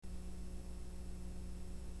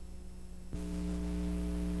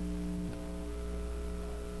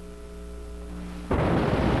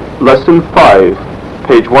Lesson 5,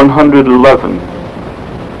 page 111.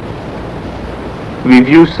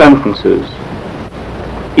 Review sentences.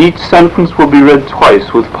 Each sentence will be read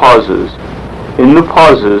twice with pauses. In the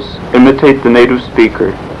pauses, imitate the native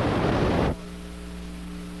speaker.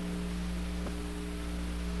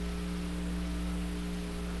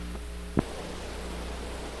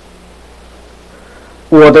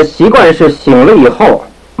 我的习惯是醒了以后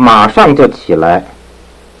马上就起来。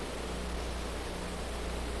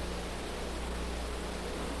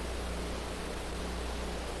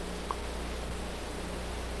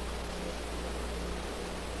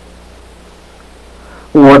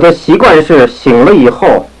我的习惯是醒了以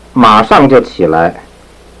后马上就起来。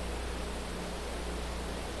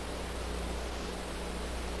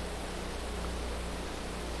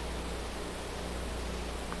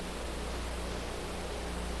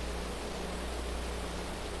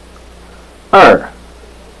2.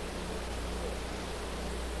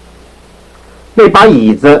 那把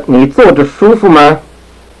椅子你坐着舒服吗？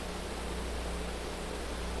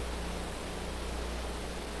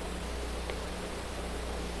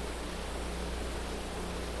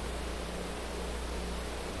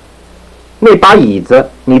那把椅子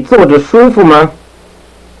你坐着舒服吗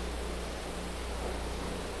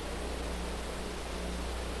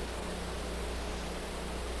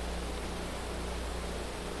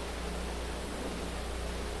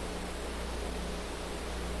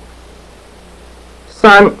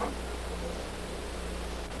？3.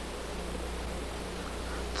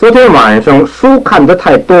 昨天晚上书看得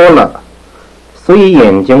太多了，所以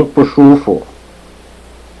眼睛不舒服。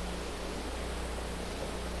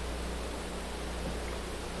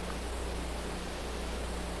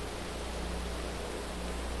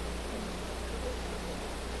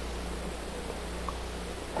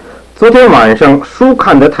昨天晚上书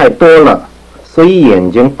看得太多了，所以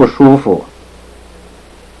眼睛不舒服。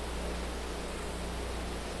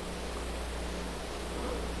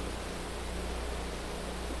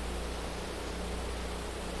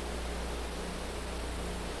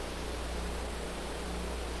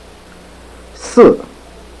4.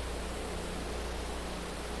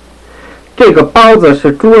 这个包子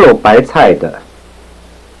是猪肉白菜的。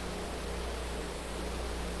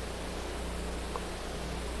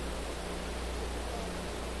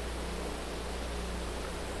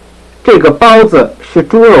这个包子是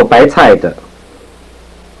猪肉白菜的。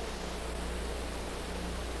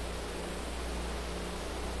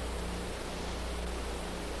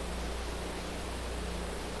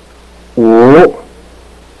5.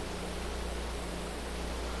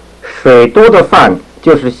 水多的饭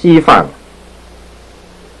就是稀饭。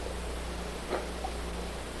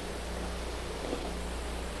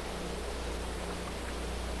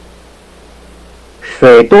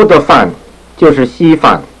水多的饭就是稀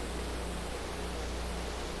饭。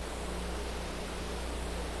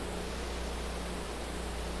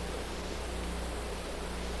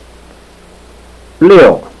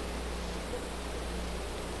6.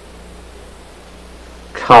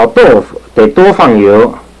 炒豆腐得多放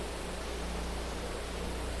油。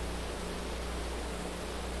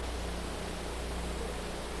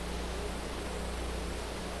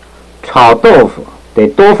炒豆腐得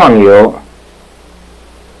多放油。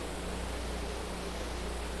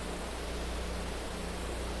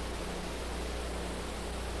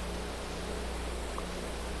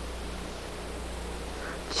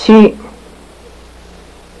7.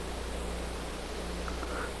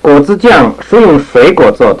 果子酱是用水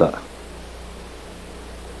果做的。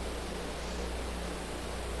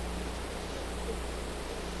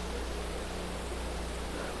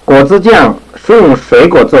果子酱是用水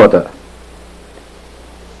果做的。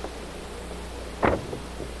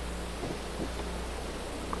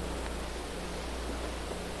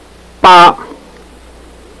8.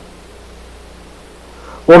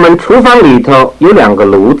 我们厨房里头有2个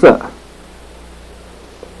炉子。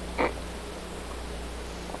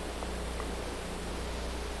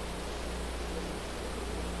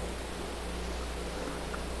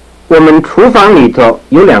我们厨房里头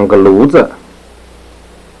有2个炉子。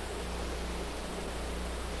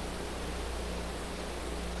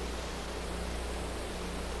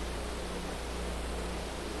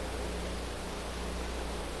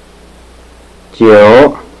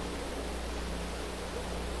9.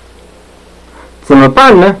 怎么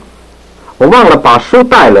办呢？我忘了把书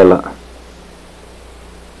带来了。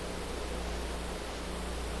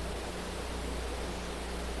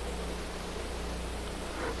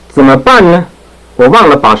怎么办呢？我忘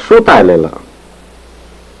了把书带来了。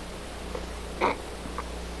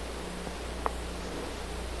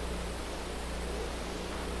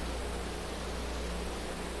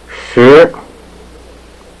10.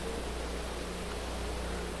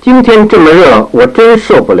 今天这么热，我真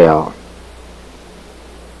受不了。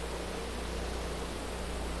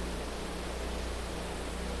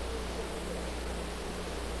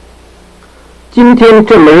今天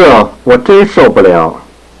这么热，我真受不了。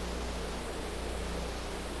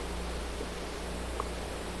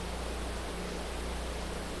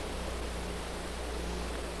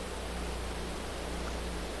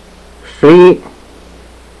11，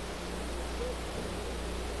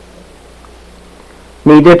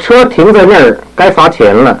你的车停在那儿，该罚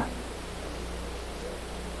钱了。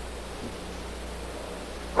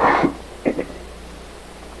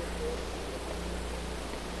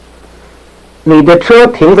你的车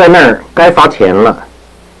停在那儿，该罚钱了。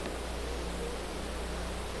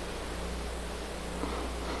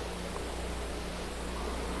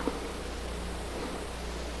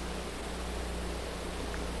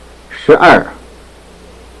12，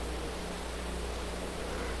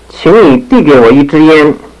请你递给我一支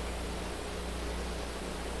烟。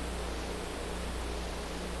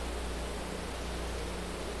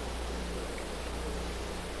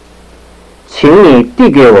请你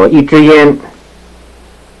递给我一支烟。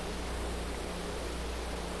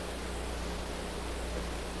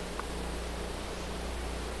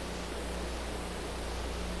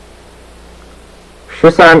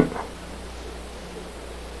13，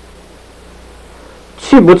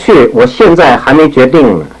去不去，我现在还没决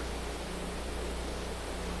定呢。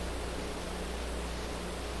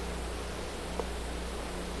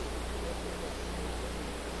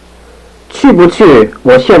去不去，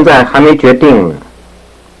我现在还没决定呢。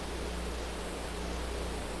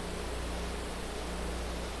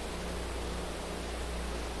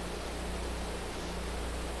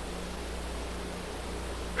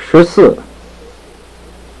14，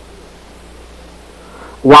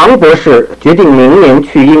王博士决定明年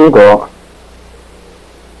去英国。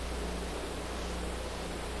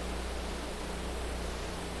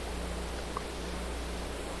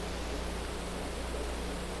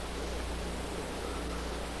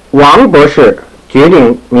王博士决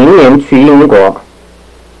定明年去英国。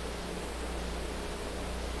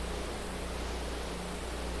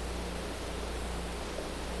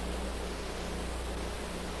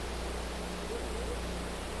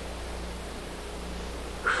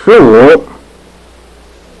15，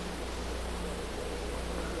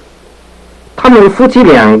他们夫妻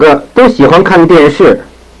两个都喜欢看电视。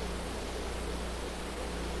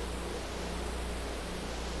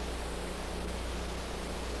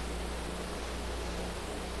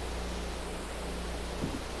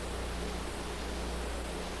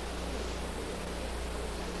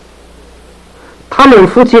他们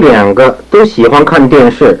夫妻两个都喜欢看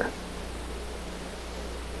电视。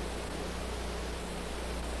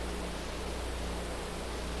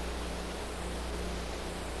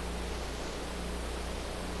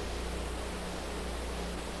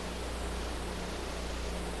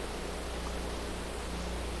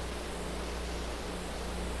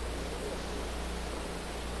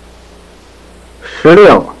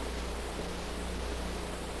16，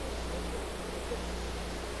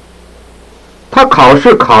他考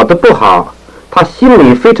试考得不好，他心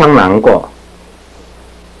里非常难过。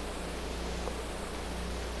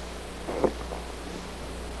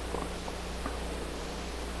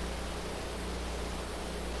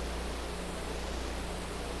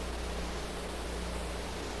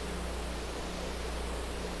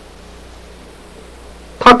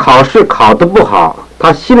他考试考得不好，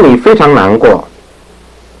他心里非常难过。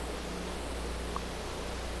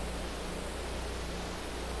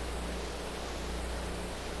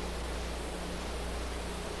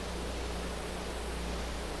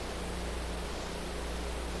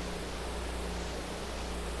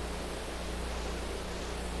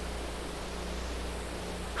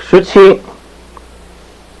17，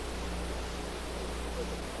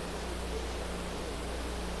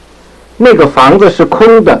那个房子是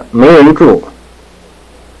空的，没人住。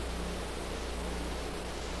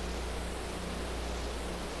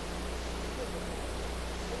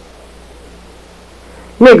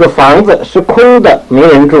那个房子是空的，没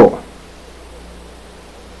人住。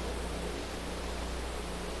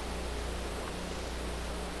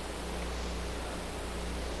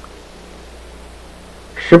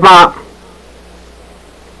18，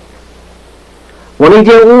我那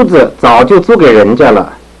间屋子早就租给人家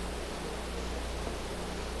了。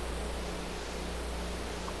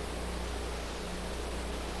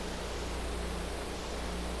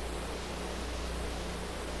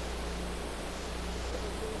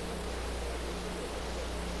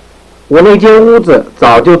我那间屋子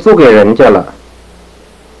早就租给人家了。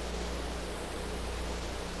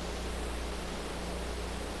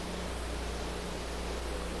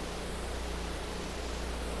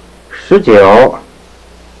19。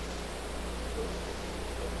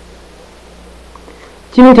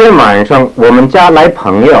今天晚上我们家来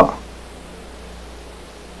朋友。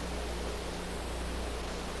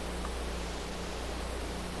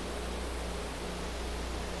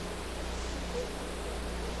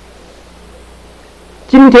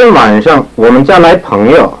今天晚上我们家来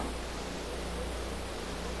朋友。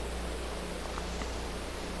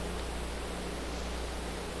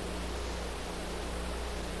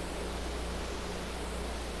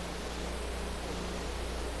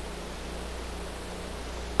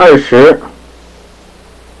20。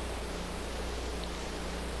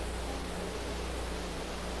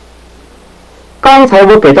刚才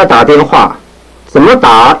我给他打电话，怎么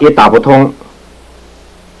打也打不通。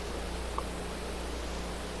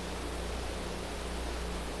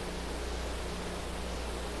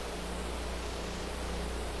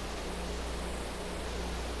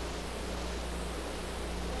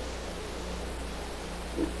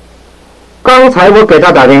刚才我给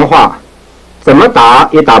他打电话，怎么打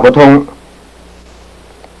也打不通。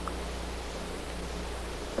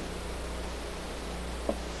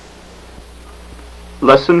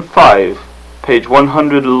Lesson 5, page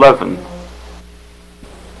 111.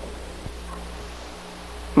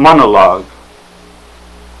 Monologue.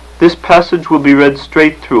 This passage will be read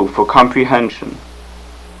straight through for comprehension.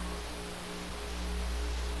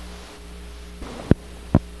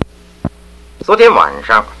 昨天晚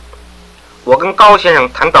上，我跟高先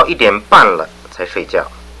生谈到1点半了才睡觉。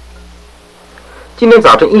今天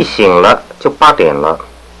早晨一醒了就8点了。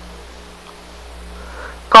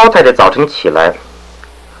高太太早晨起来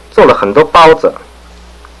做了很多包子，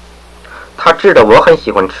她知道我很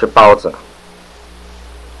喜欢吃包子。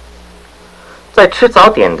在吃早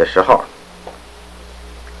点的时候，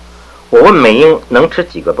我问美英能吃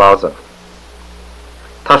几个包子，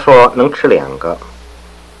她说能吃2个。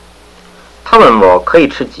她问我可以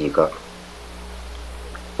吃几个，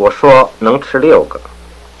我说能吃6个。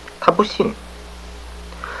她不信，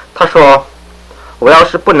她说我要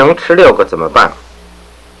是不能吃6个怎么办？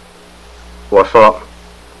我说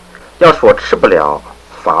要是我吃不了，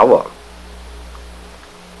罚我。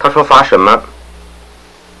她说罚什么？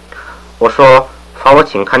我说罚我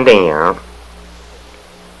请看电影。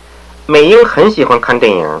美英很喜欢看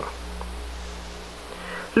电影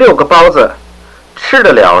，6个包子吃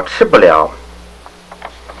得了吃不了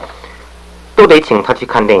都得请她去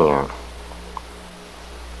看电影。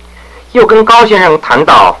又跟高先生谈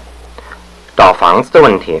到找房子的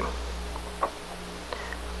问题。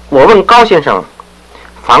我问高先生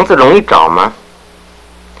房子容易找吗？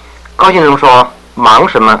高先生说忙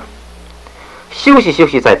什么，休息休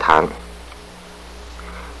息再谈。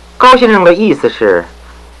高先生的意思是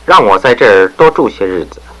让我在这儿多住些日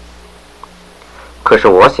子，可是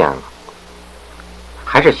我想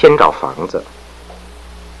还是先找房子。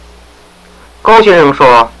高先生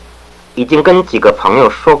说已经跟几个朋友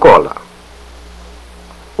说过了，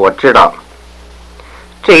我知道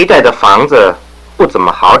这一带的房子不怎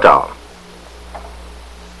么好找。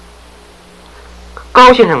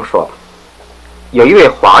高先生说有一位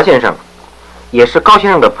华先生也是高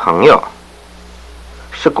先生的朋友，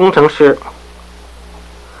是工程师，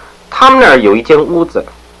他们那儿有一间屋子。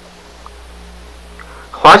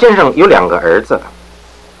华先生有2个儿子，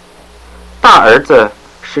大儿子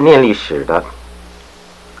是念历史的，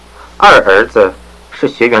二儿子是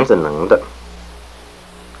学原子能的，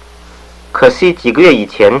可惜几个月以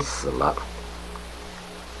前死了，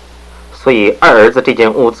所以二儿子这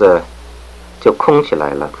间屋子就空起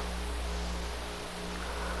来了。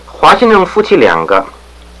华先生夫妻2个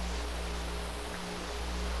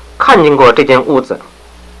看见过这间屋子，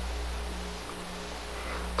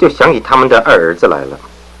就想起他们的二儿子来了，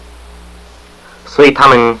所以他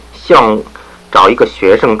们希望找一个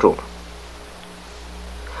学生住。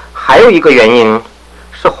还有一个原因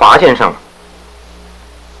是华先生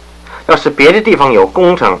要是别的地方有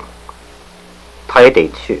工程他也得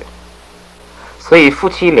去，所以夫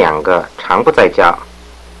妻2个常不在家，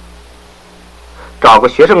找个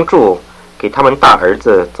学生住给他们大儿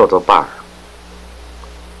子做做伴儿。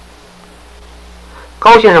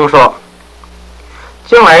高先生说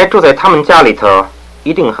将来住在他们家里头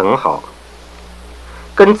一定很好，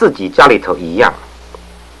跟自己家里头一样，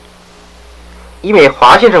因为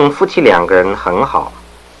华先生夫妻2个人很好，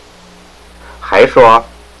还说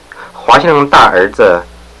华先生大儿子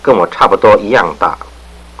跟我差不多一样大，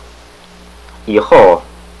以后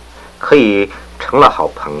可以成了好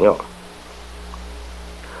朋友。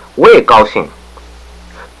我也高兴，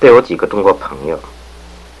都有几个中国朋友。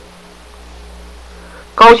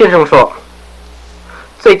高先生说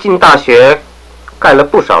最近大学盖了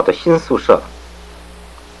不少的新宿舍，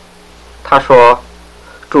他说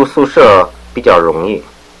住宿舍比较容易，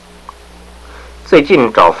最近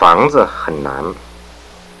找房子很难。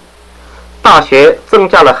大学增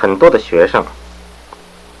加了很多的学生，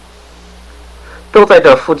都在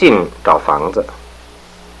这附近找房子。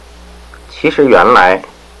其实原来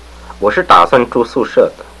我是打算住宿舍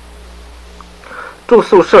的，住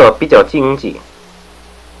宿舍比较经济，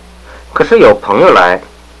可是有朋友来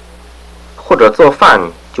或者做饭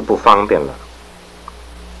就不方便了。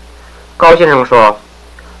高先生说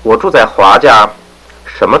我住在华家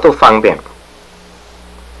什么都方便，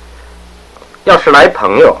要是来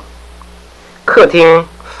朋友，客厅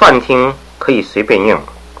饭厅可以随便用，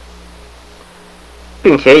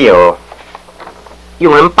并且有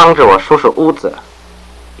佣人帮着我收拾屋子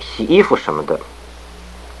洗衣服什么的。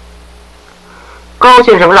高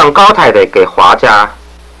先生让高太太给华家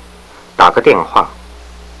打个电话，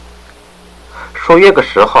说约个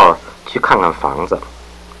时候去看看房子。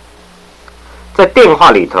在电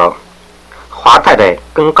话里头，华太太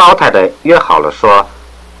跟高太太约好了，说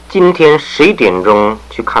今天11点钟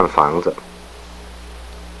去看房子。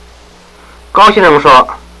高先生说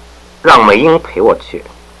让美英陪我去，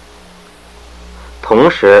同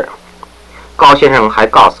时高先生还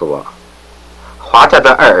告诉我，华家的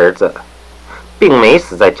二儿子并没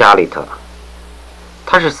死在家里头，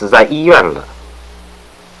他是死在医院了。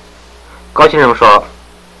高先生说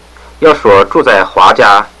要是我住在华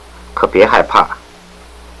家可别害怕，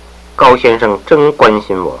高先生真关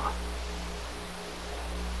心我。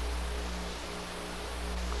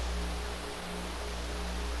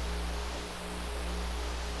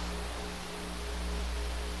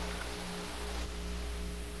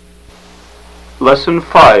Lesson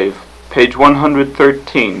 5, page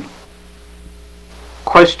 113.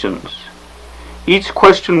 Questions. Each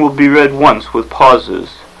question will be read once with pauses.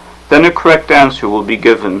 Then a correct answer will be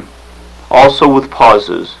given, also with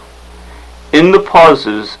pauses. In the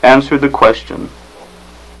pauses, answer the question.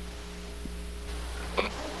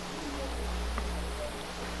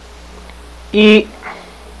 一，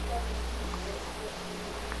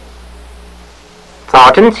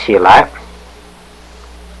早晨起来，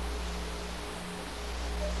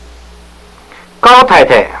高太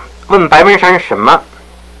太问白文山什么？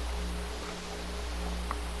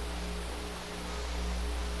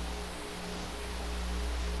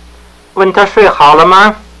问他睡好了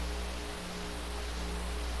吗？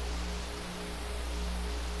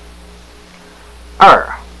二，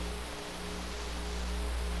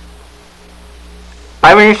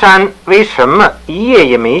白文山为什么一夜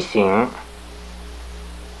也没醒？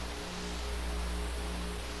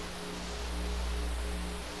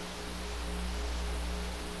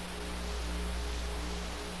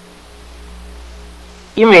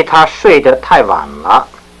因为他睡得太晚了。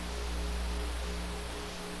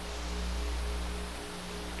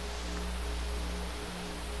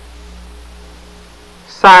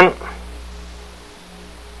三，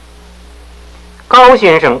高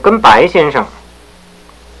先生跟白先生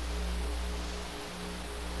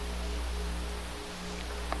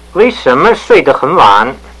为什么睡得很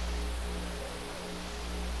晚？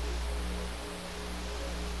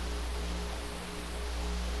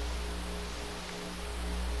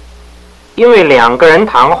因为两个人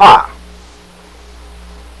谈话，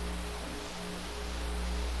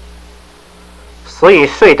所以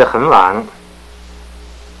睡得很晚。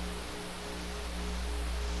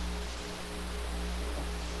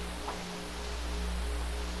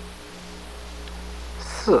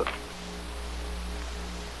四，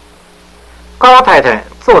高太太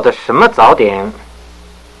做的什么早点？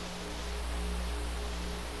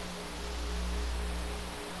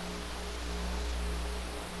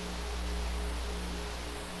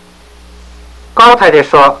高太太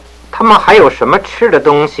说他们还有什么吃的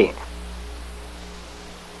东西？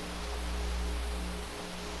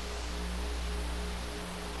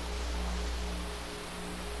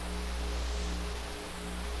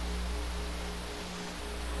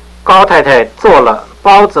高太太做了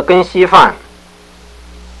包子跟稀饭。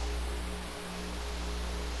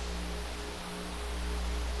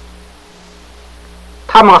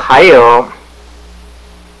他们还有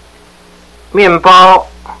面包、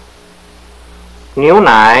牛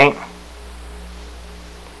奶、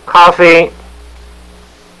咖啡、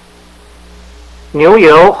牛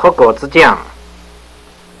油和果子酱。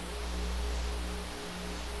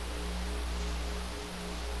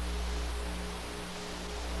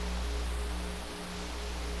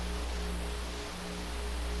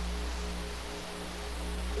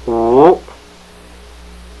五，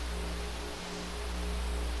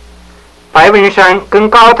白文山跟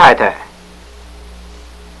高太太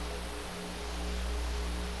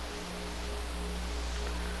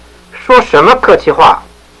说什么客气话？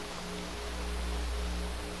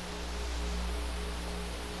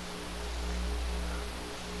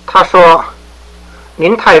他说：“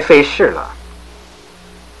您太费事了。”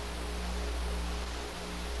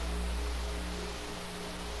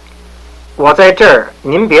我在这儿，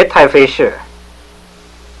您别太费事。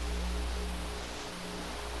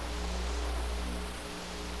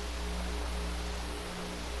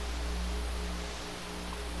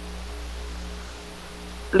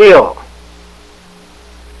6.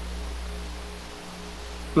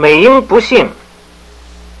 美英不信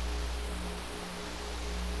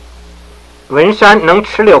文山能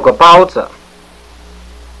吃6个包子。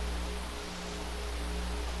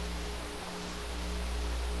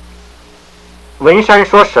文山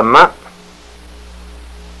说什么？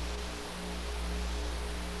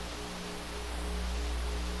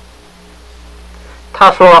他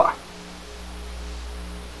说：“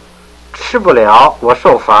吃不了，我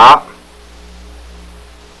受罚。”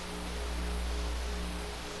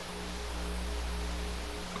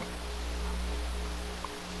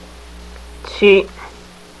 7.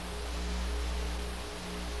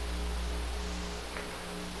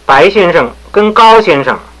 白先生跟高先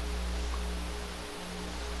生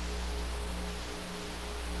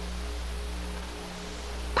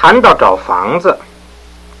谈到找房子，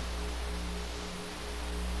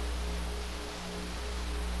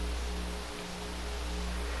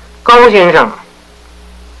高先生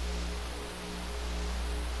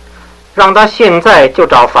让他现在就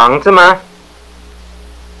找房子吗？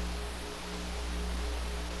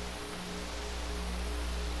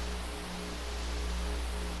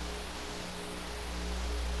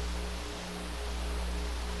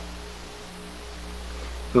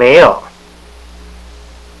没有。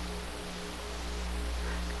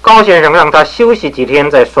高先生让他休息几天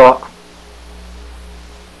再说。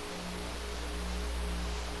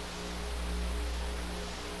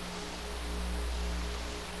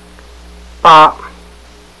8.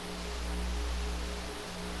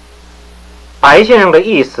 白先生的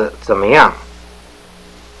意思怎么样？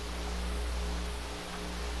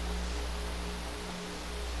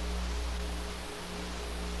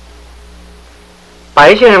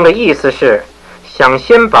白先生的意思是想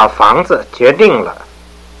先把房子决定了。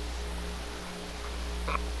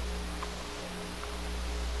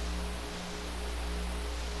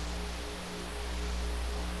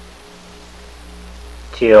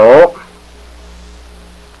9.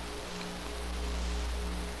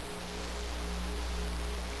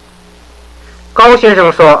 高先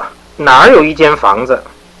生说：“哪儿有一间房子？”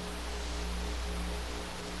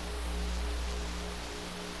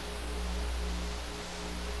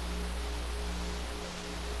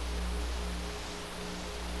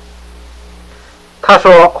他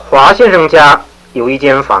说：“华先生家有一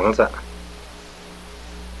间房子。”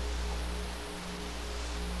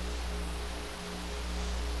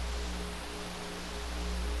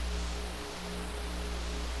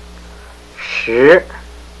 10.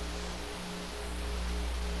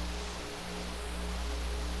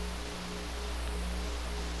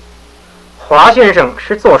 华先生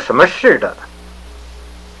是做什么事的？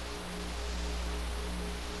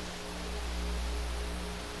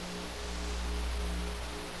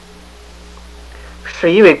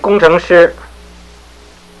是一位工程师。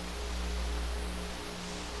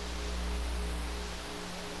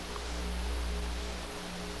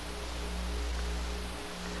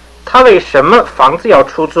他为什么房子要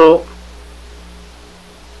出租？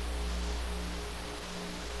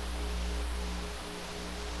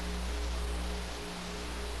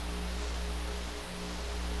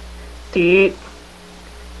第一，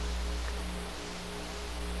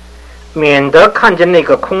免得看见那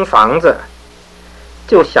个空房子，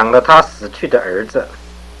就想着他死去的儿子。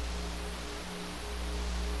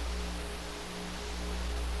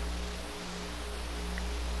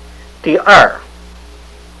第二，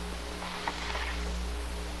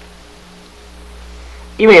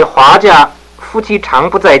因为华家夫妻常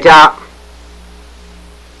不在家，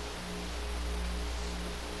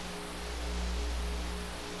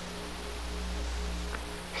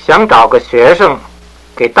想找个学生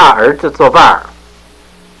给大儿子作伴儿。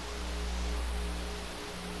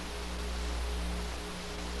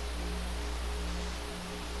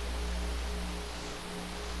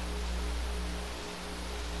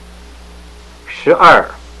12.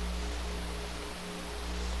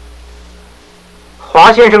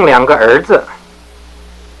 华先生2个儿子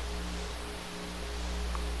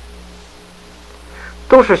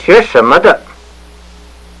都是学什么的？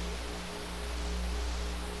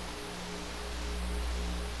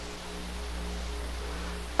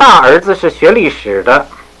大儿子是学历史的，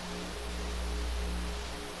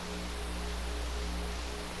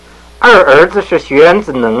二儿子是学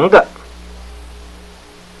子能的。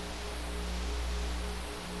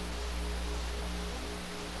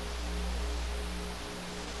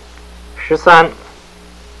13，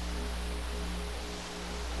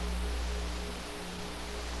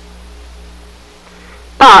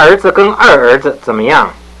大儿子跟二儿子怎么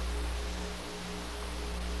样？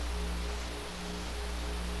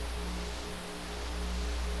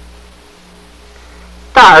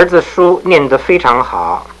大儿子书念得非常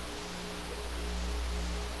好。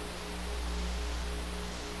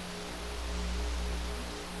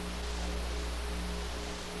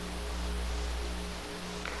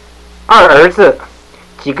二儿子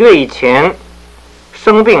几个月以前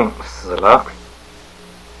生病死了。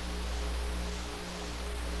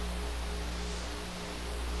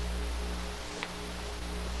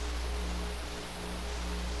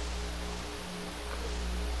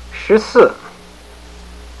14，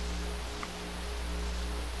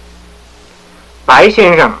白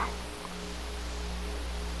先生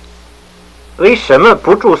为什么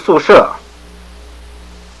不住宿舍？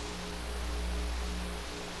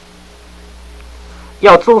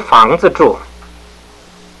要租房子住。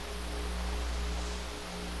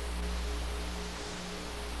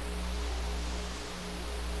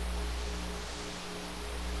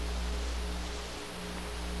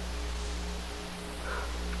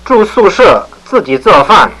住宿舍自己做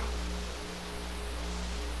饭，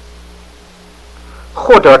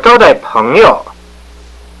或者招待朋友，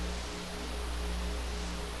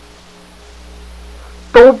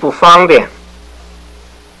都不方便。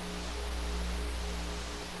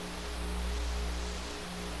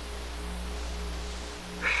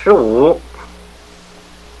15，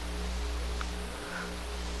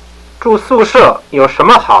住宿舍有什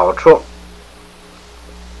么好处？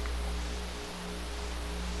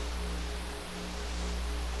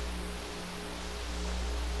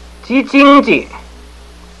既经济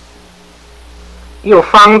又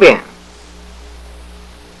方便。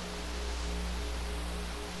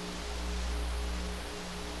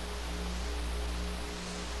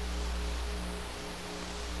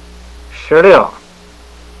16，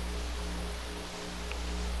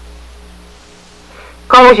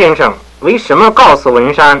高先生为什么告诉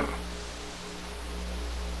文山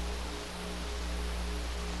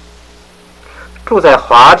住在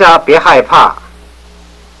华家别害怕？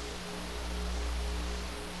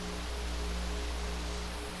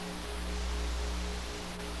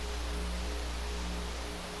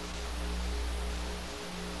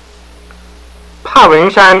怕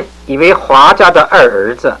文山以为华家的二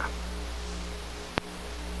儿子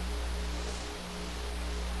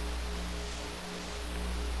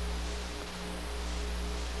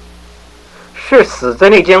是死在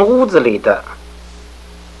那间屋子里的。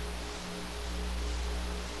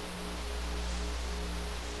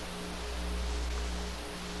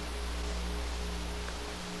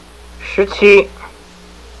17，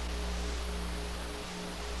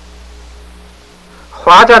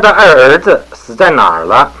华家的二儿子死在哪儿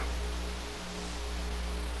了？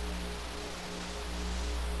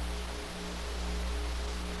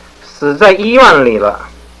死在医院里了。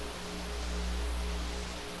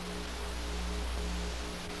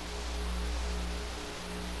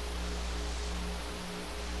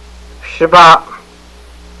18，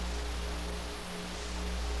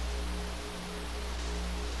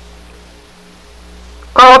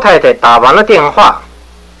高太太打完了电话，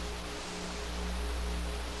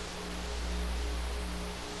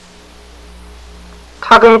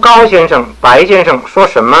她跟高先生、白先生说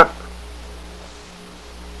什么？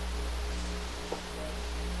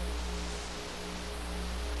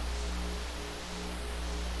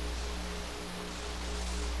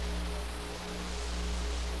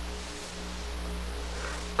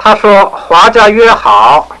他说华家约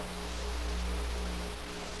好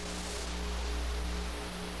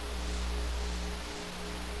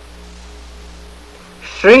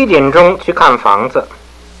11点钟去看房子。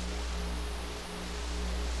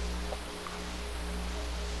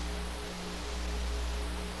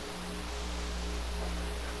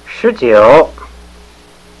19，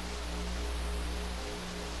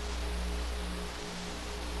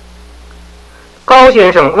高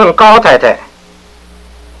先生问高太太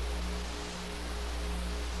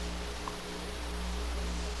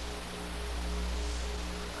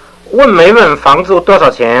问没问房租多少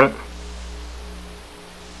钱？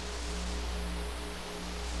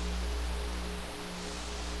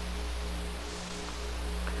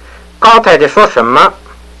高太太说什么？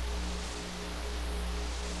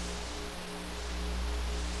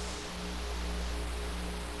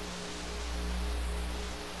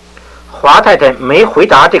华太太没回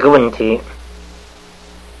答这个问题。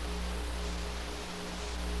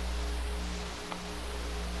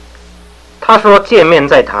他说见面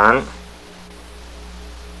再谈。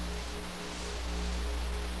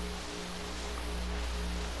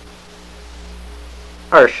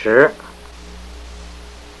20，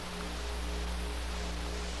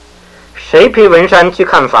谁陪文山去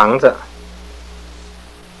看房子？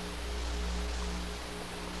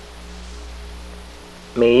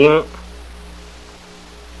美英。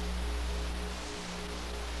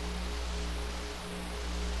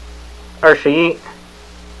21，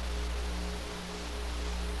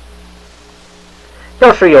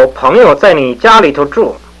要是有朋友在你家里头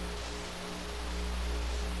住，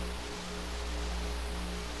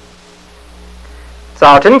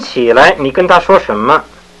早晨起来你跟他说什么？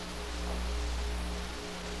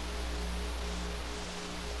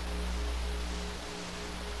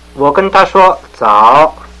我跟他说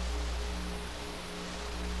早。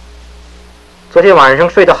昨天晚上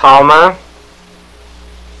睡得好吗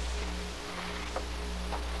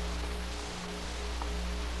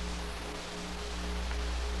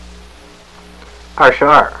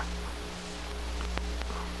？22，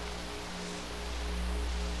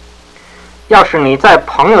要是你在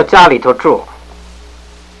朋友家里头住，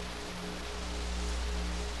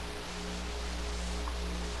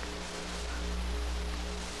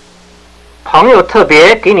朋友特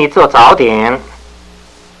别给你做早点。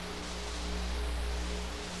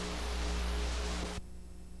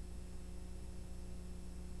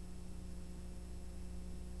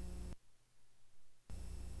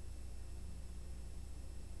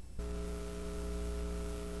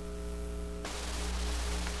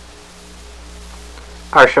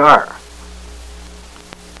22，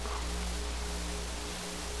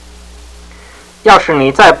要是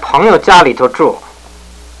你在朋友家里头住，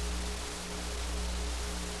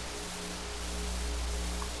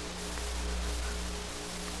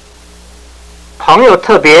朋友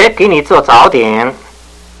特别给你做早点。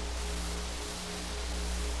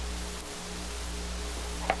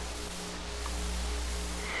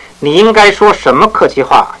你应该说什么客气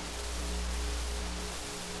话？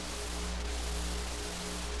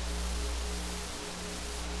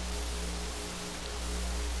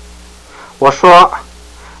我说，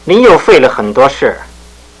你又费了很多事。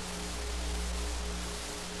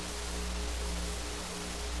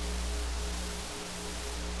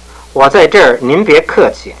我在这儿，您别客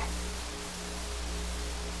气。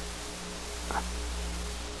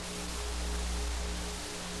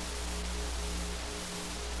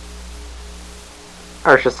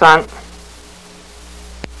23，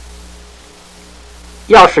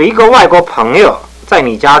要是一个外国朋友在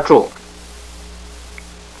你家住，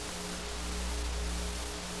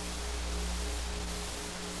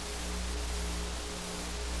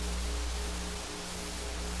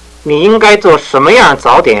你应该做什么样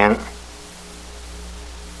早点？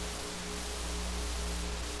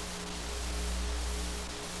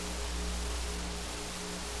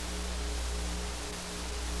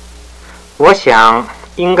我想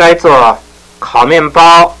应该做烤面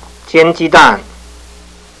包、煎鸡蛋。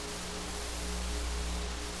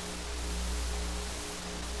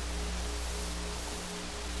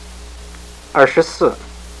24，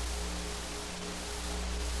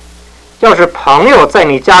要是朋友在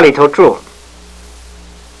你家里头住，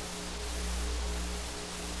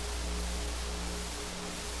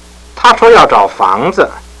他说要找房子，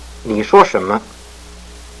你说什么？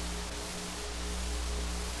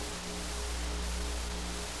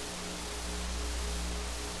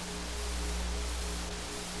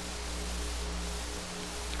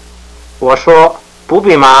我说不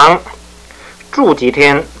必忙，住几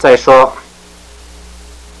天再说。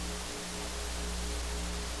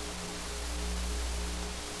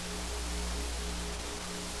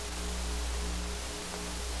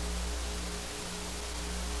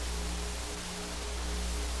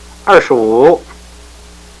25，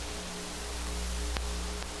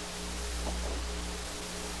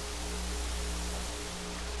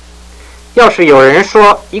要是有人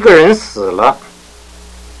说一个人死了，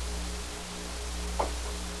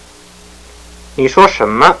你说什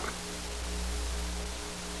么？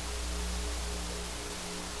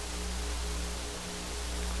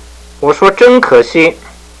我说真可惜。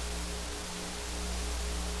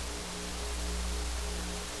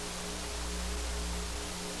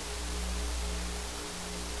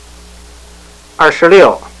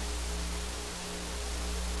26，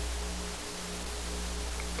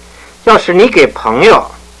要是你给朋友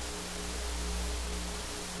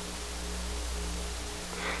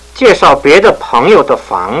介绍别的朋友的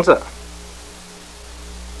房子，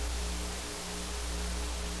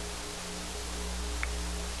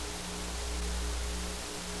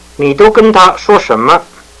你都跟他说什么？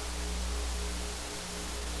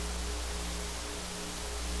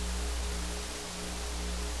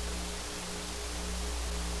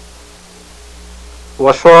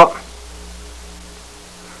我说，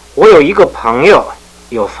我有一个朋友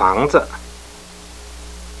有房子，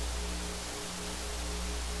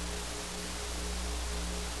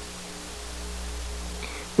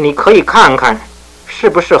你可以看看是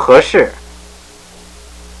不是合适。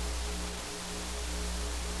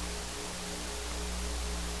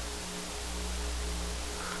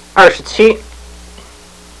27，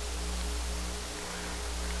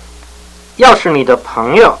要是你的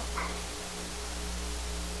朋友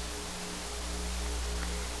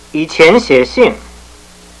以前写信，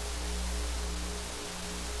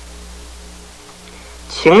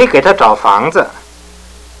请你给他找房子，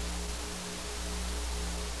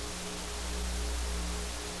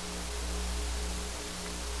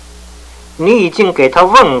你已经给他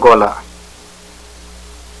问过了，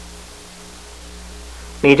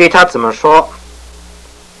你对他怎么说？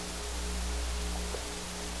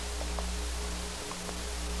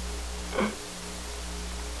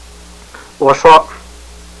我说，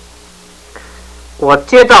我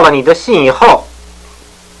接到了你的信以后，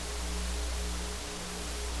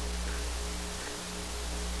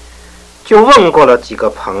就问过了几个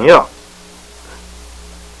朋友，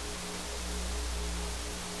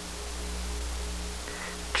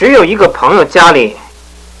只有一个朋友家里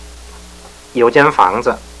有间房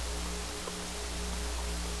子。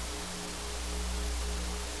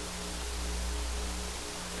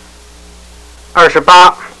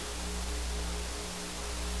28，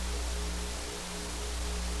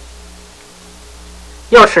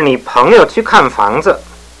要是你朋友去看房子，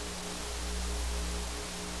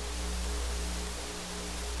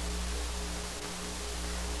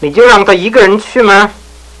你就让他一个人去吗？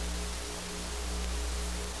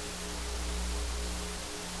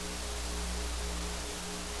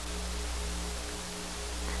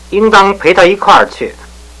应当陪他一块儿去。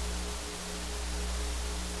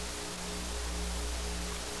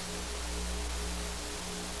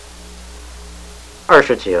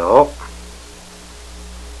29，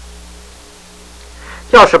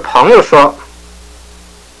要是朋友说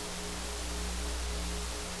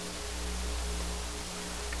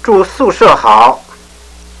住宿舍好，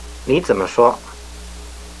你怎么说？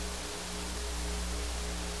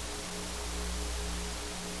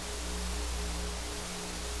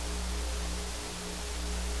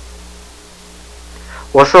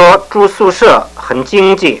我说住宿舍很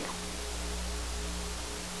经济，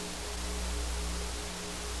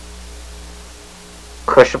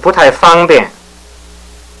可是不太方便。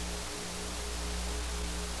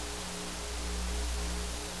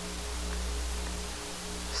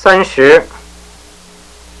30，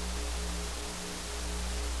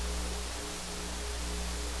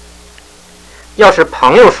要是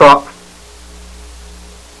朋友说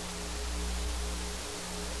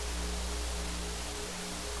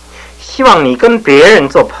希望你跟别人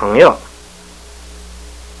做朋友，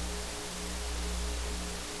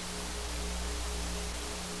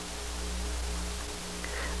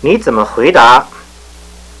你怎么回答？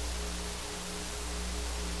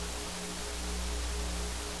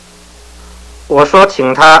我说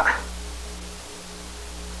请他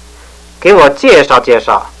给我介绍介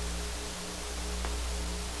绍。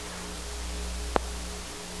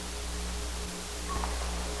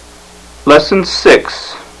Lesson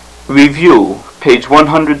 6, Review, page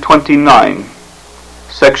 129,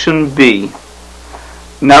 Section B,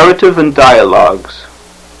 Narrative and Dialogues.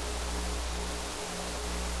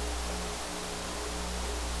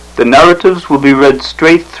 The narratives will be read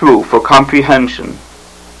straight through for comprehension.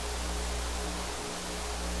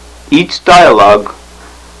 Each dialogue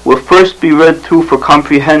will first be read through for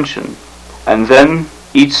comprehension, and then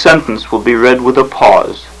each sentence will be read with a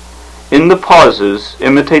pause. In the pauses,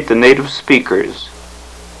 imitate the native speakers.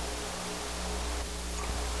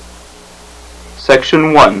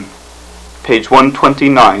 Section 1, page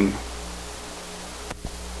 129.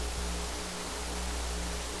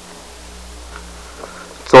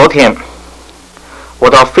 昨天我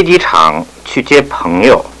到飞机场去接朋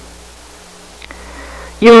友，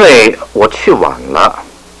因为我去晚了。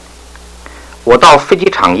我到飞机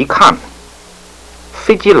场一看，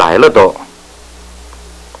飞机来了都。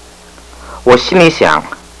我心里想，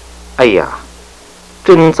哎呀，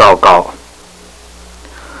真糟糕，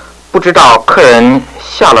不知道客人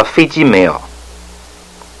下了飞机没有，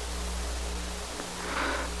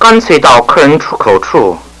干脆到客人出口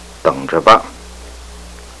处等着吧。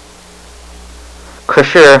可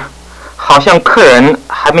是好像客人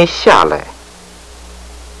还没下来，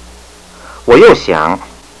我又想，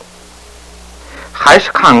还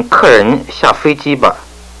是看客人下飞机吧。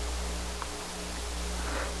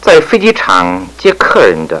在飞机场接客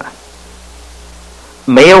人的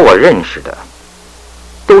没有我认识的，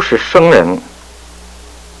都是生人。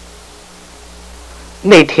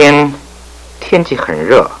那天天气很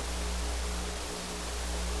热，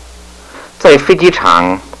在飞机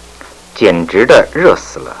场简直的热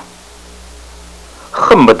死了，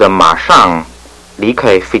恨不得马上离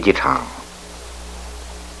开飞机场。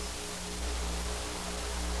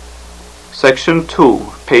Section 2,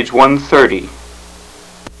 page 130.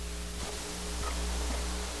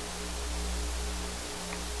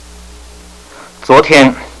 昨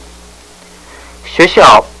天学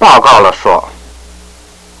校报告了说，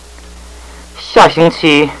下星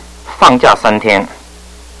期放假3天。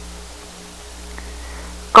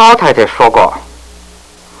高太太说过，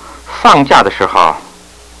放假的时候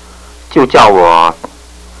就叫我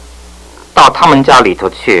到他们家里头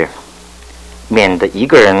去，免得一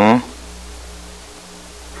个人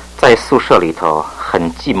在宿舍里头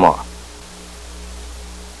很寂寞。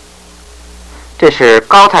这是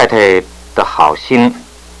高太太的好心，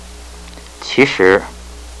其实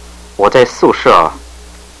我在宿舍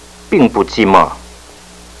并不寂寞。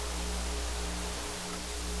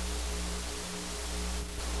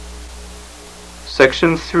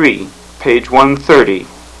Section 3, page 130.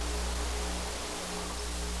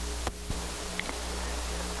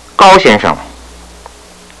 高先生，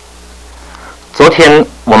昨天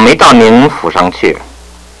我没到您府上去，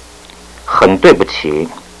很对不起。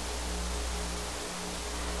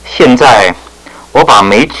现在我把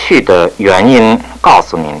没去的原因告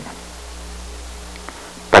诉您。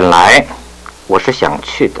本来我是想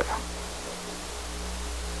去的，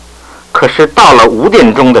可是到了5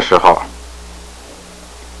点钟的时候，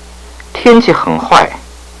天气很坏，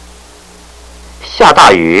下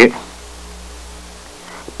大雨，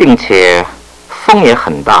并且风也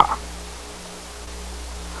很大，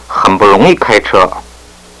很不容易开车。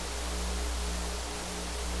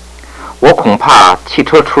我恐怕汽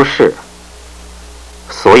车出事，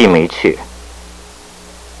所以没去。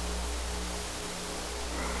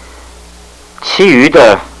其余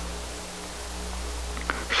的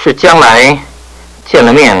是将来见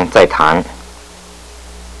了面再谈。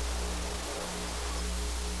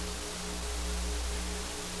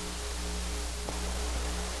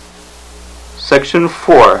Section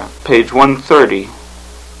 4, page 130.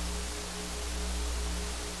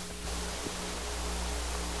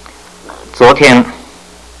 昨天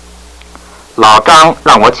老张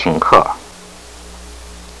让我请客，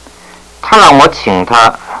他让我请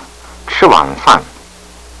他吃晚饭。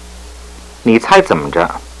你猜怎么着？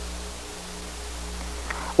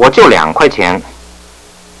我就2块钱。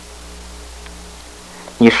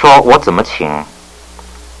你说我怎么请？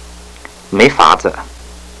没法子。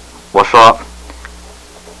我说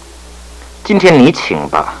今天你请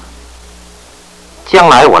吧，将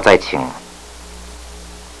来我再请。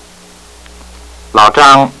老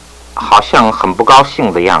张好像很不高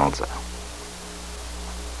兴的样子。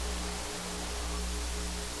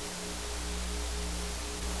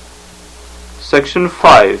Section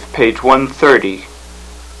 5, page 130.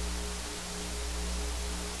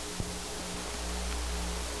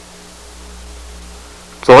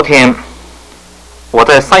 昨天我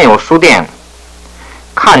在三友书店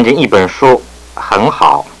看见一本书，很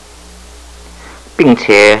好，并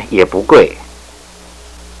且也不贵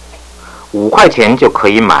，5块钱就可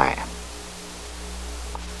以买。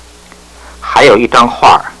还有一张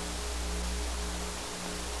画，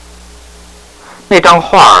那张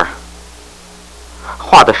画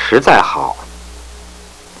画得实在好，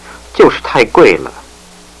就是太贵了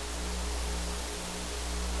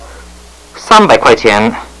，300块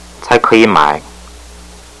钱才可以买。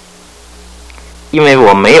因为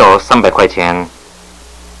我没有300块钱，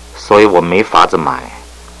所以我没法子买。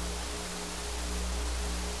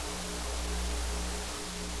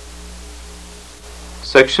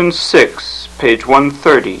Section 6, page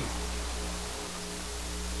 130.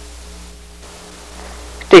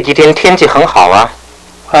 这几天天气很好啊。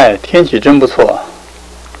哎，天气真不错。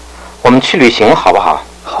我们去旅行好不好？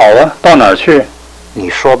好啊，到哪儿去？你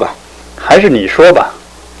说吧。还是你说吧。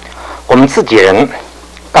我们自己人，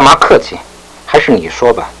干嘛客气？还是你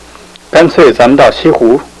说吧。干脆咱们到西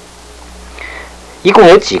湖。一共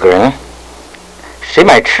有几个人？谁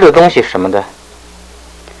买吃的东西什么的？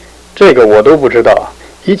这个我都不知道，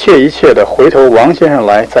一切的回头王先生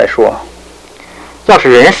来再说。要是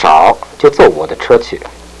人少，就坐我的车去；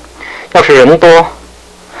要是人多，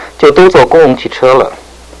就都坐公共汽车了。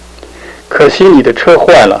可惜你的车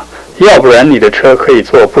坏了，要不然你的车可以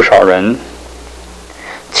坐不少人。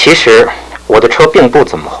其实我的车并不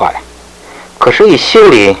怎么坏，可是一修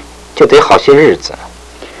理就得好些日子。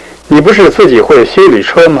你不是自己会修理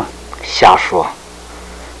车吗？瞎说，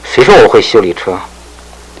谁说我会修理车？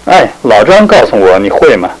哎，老张告诉我你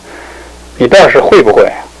会吗？你倒是会不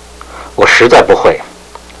会？我实在不会。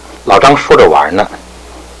老张说着玩呢。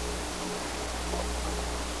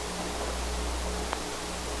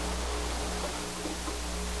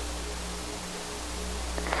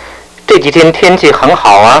这几天天气很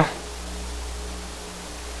好啊。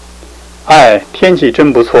哎，天气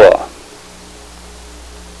真不错。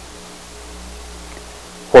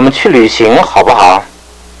我们去旅行好不好？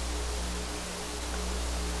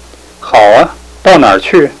好啊，到哪儿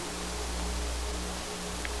去？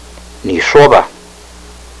你说吧。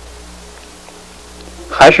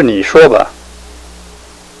还是你说吧。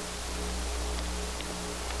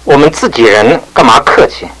我们自己人干嘛客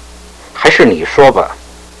气？还是你说吧。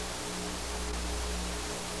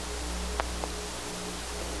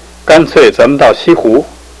干脆咱们到西湖。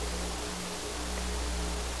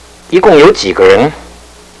一共有几个人？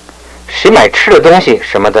谁买吃的东西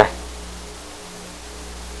什么的？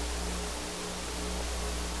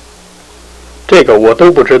这个我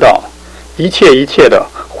都不知道，一切的，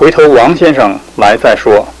回头王先生来再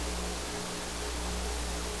说。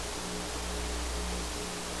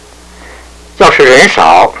要是人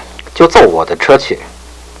少，就坐我的车去；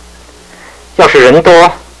要是人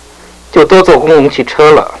多，就多坐公共汽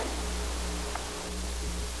车了。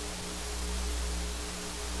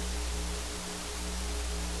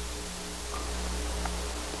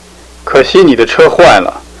可惜你的车坏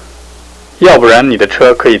了，要不然你的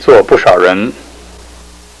车可以坐不少人。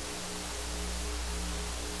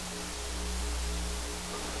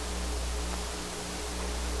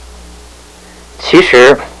其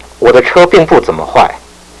实我的车并不怎么坏，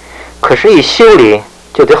可是一修理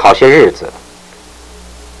就得好些日子。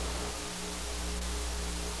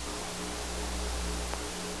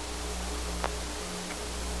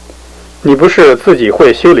你不是自己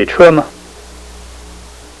会修理车吗？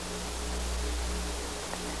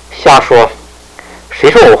瞎说，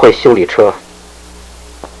谁说我会修理车？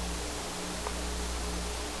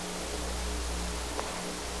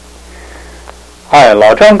哎，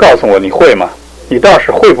老张告诉我你会吗？你倒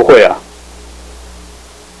是会不会啊？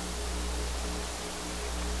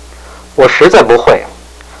我实在不会，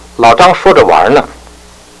老张说着玩呢。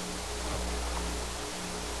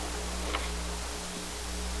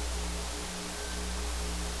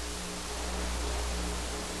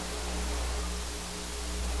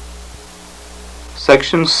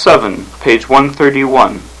Section 7, page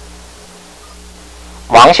 131.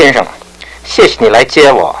 王先生，谢谢你来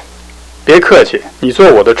接我。别客气，你坐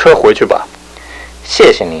我的车回去吧。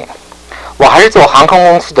谢谢你，我还是坐航空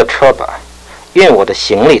公司的车吧，因为我的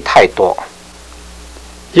行李太多。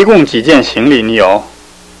一共几件行李你有？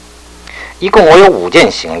一共我有5件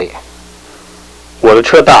行李。我的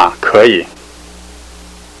车大，可以。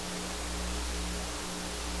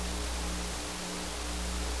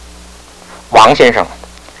王先生，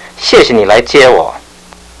谢谢你来接我。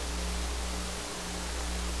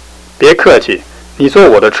别客气，你坐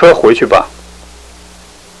我的车回去吧。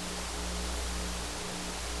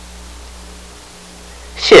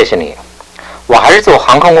谢谢你，我还是坐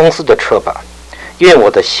航空公司的车吧，因为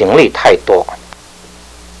我的行李太多。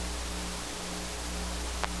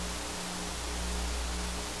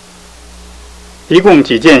一共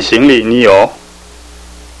几件行李你有？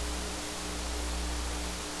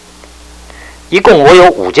一共我有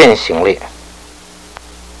5件行李。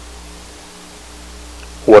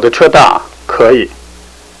我的车大，可以。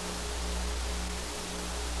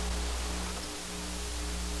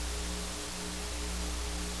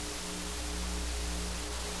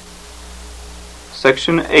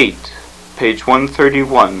Section 8, page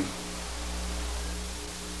 131.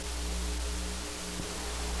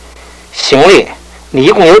 行李，你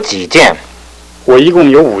一共有几件？我一共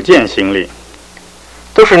有5件行李。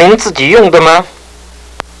都是您自己用的吗？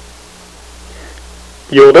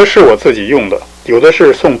有的是我自己用的，有的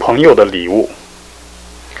是送朋友的礼物。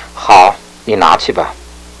好，你拿去吧。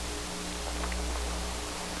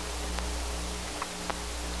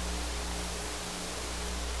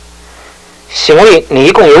行李你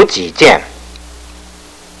一共有几件？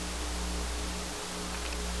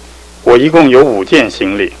我一共有5件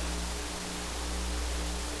行李。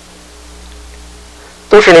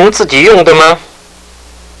都是您自己用的吗？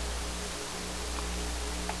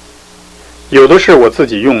有的是我自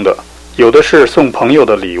己用的，有的是送朋友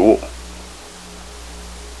的礼物。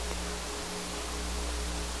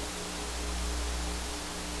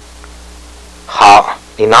好，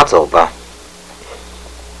你拿走吧。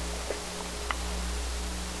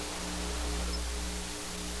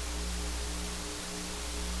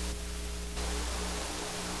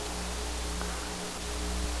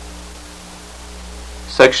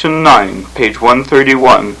Section 9, page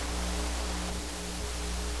 131.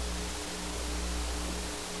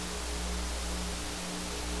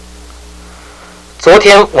 昨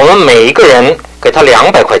天我们每一个人给他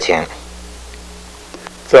200块钱。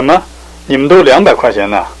怎么，你们都200块钱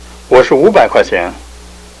呢？我是500块钱。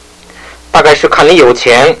大概是看你有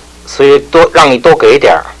钱，所以让你多给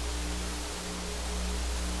点儿。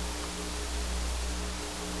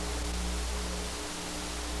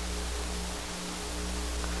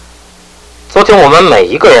昨天我们每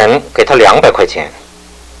一个人给他200块钱。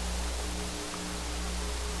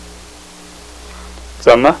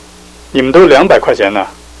怎么，你们都200块钱呢？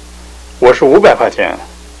我是500块钱。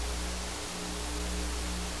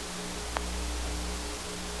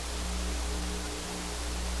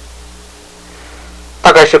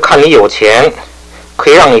大概是看你有钱，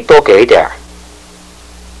可以让你多给点儿。